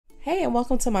Hey, and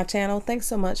welcome to my channel. Thanks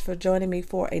so much for joining me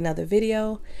for another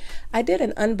video. I did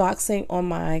an unboxing on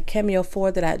my Cameo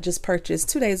 4 that I just purchased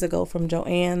 2 days ago from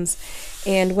Joann's,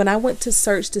 and when I went to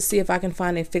search to see if I can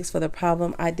find a fix for the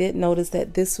problem, I did notice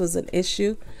that this was an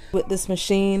issue with this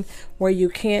machine where you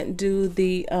can't do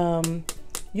the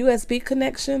USB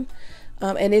connection,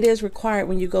 and it is required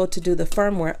when you go to do the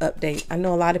firmware update. I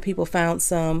know a lot of people found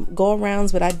some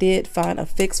go-arounds, but I did find a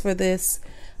fix for this.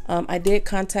 I did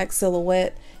contact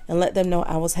Silhouette and let them know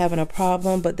I was having a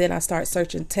problem, but then I start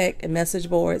searching tech and message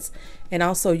boards and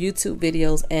also YouTube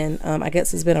videos, and I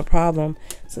guess it's been a problem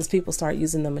since people start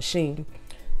using the machine.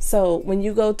 So when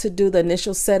you go to do the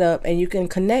initial setup and you can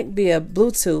connect via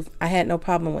Bluetooth, I had no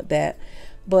problem with that.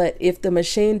 But if the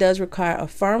machine does require a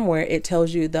firmware, it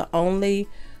tells you the only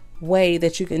way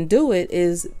that you can do it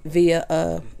is via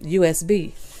a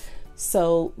USB.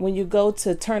 So when you go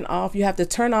to turn off, you have to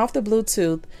turn off the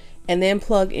Bluetooth and then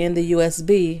plug in the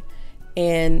USB,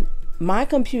 and my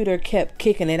computer kept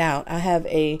kicking it out. I have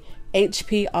a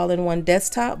HP all-in-one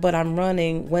desktop, but I'm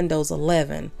running Windows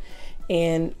 11,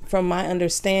 and from my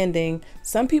understanding,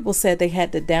 some people said they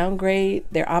had to downgrade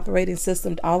their operating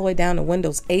system all the way down to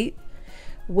Windows 8,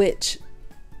 which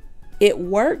it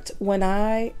worked when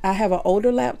I have an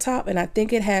older laptop and I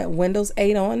think it had Windows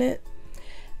 8 on it.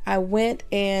 I went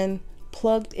and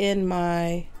plugged in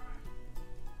my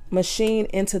machine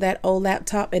into that old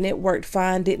laptop and it worked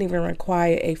fine, didn't even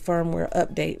require a firmware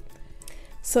update.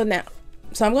 So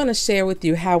I'm going to share with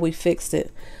you how we fixed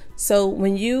it. So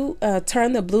when you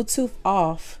turn the Bluetooth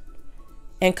off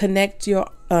and connect your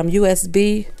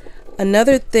USB,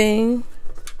 another thing,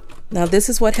 now this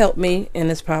is what helped me and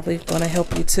it's probably going to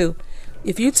help you too.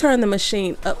 If you turn the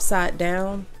machine upside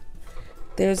down,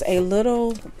 there's a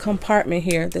little compartment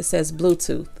here that says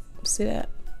Bluetooth. See that?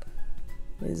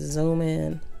 Let me zoom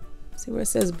in. See where it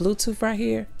says Bluetooth right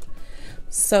here?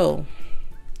 So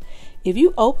if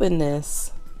you open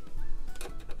this,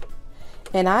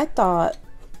 and I thought,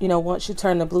 you know, once you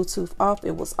turn the Bluetooth off,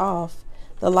 it was off.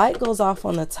 The light goes off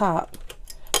on the top.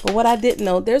 But what I didn't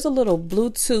know, there's a little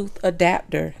Bluetooth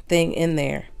adapter thing in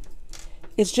there.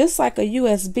 It's just like a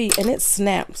USB and it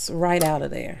snaps right out of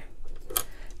there.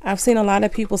 I've seen a lot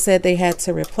of people said they had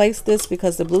to replace this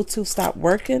because the Bluetooth stopped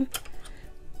working,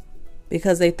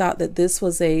 because they thought that this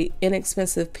was a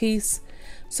inexpensive piece.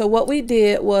 So what we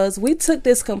did was we took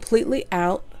this completely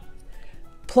out,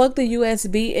 plugged the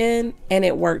USB in, and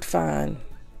it worked fine.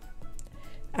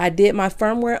 I did my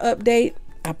firmware update.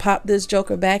 I popped this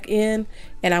joker back in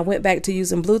and I went back to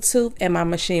using Bluetooth and my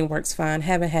machine works fine.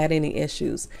 Haven't had any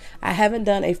issues. I haven't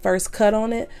done a first cut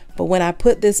on it, but when I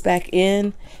put this back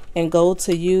in and go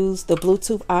to use the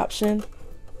Bluetooth option,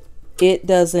 it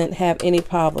doesn't have any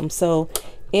problem. So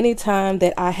anytime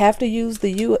that I have to use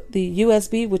the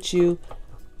USB with you,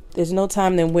 there's no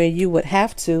time then where you would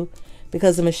have to,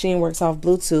 because the machine works off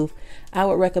Bluetooth. I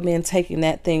would recommend taking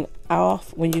that thing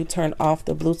off when you turn off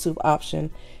the Bluetooth option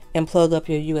and plug up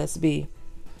your USB.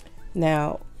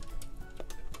 Now,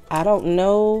 I don't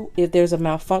know if there's a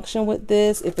malfunction with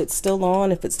this, if it's still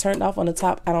on, if it's turned off on the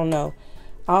top, I don't know.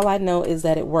 All I know is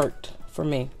that it worked for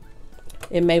me.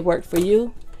 It may work for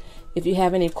you. If you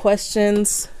have any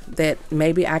questions that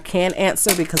maybe I can't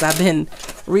answer, because I've been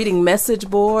reading message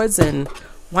boards and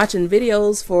watching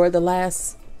videos for the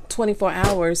last 24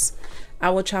 hours,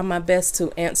 I will try my best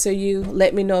to answer you.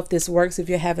 Let me know if this works, if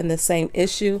you're having the same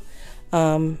issue.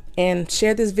 And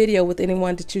share this video with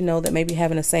anyone that you know that may be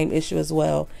having the same issue as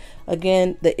well.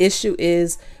 Again, the issue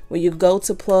is when you go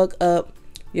to plug up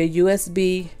your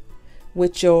USB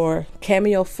with your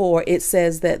Cameo 4, it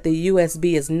says that the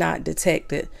USB is not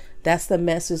detected. That's the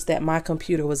message that my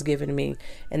computer was giving me,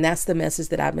 and that's the message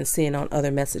that I've been seeing on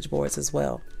other message boards as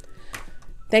well.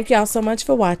 Thank y'all so much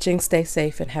for watching. Stay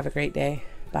safe and have a great day.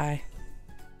 Bye.